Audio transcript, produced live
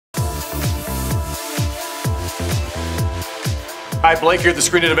Hi, Blake here at the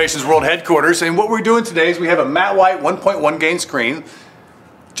Screen Innovations World Headquarters, and what we're doing today is we have a matte white 1.1 gain screen,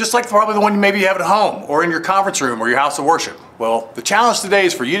 just like probably the one maybe you have at home or in your conference room or your house of worship. Well, the challenge today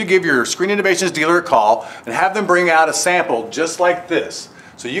is for you to give your Screen Innovations dealer a call and have them bring out a sample just like this,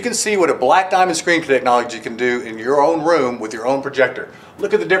 so you can see what a black diamond screen technology can do in your own room with your own projector.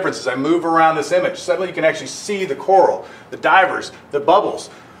 Look at the difference as I move around this image. Suddenly you can actually see the coral, the divers, the bubbles.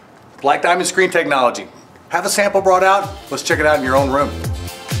 Black diamond screen technology. Have a sample brought out. Let's check it out in your own room.